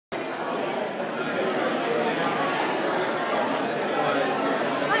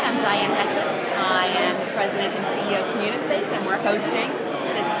Diane Hessan. I am the president and CEO of Communispace, and we're hosting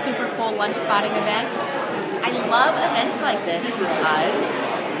this super cool LunchSpotting event. I love events like this because,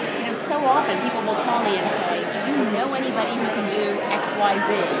 so often people will call me and say, do you know anybody who can do X, Y, Z?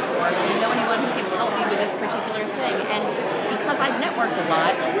 Or do you know anyone who can help me with this particular thing? And because I've networked a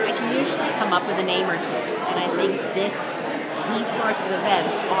lot, I can usually come up with a name or two. And I think these sorts of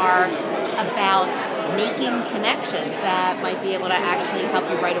events are about making connections that might be able to actually help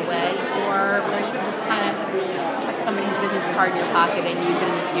you right away, or you can just kind of tuck somebody's business card in your pocket and use it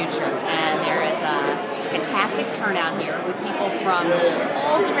in the future. And there is a fantastic turnout here with people from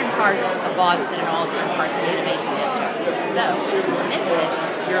all different parts of Boston and all different parts of the innovation district. So, if you missed it,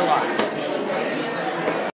 you're lost.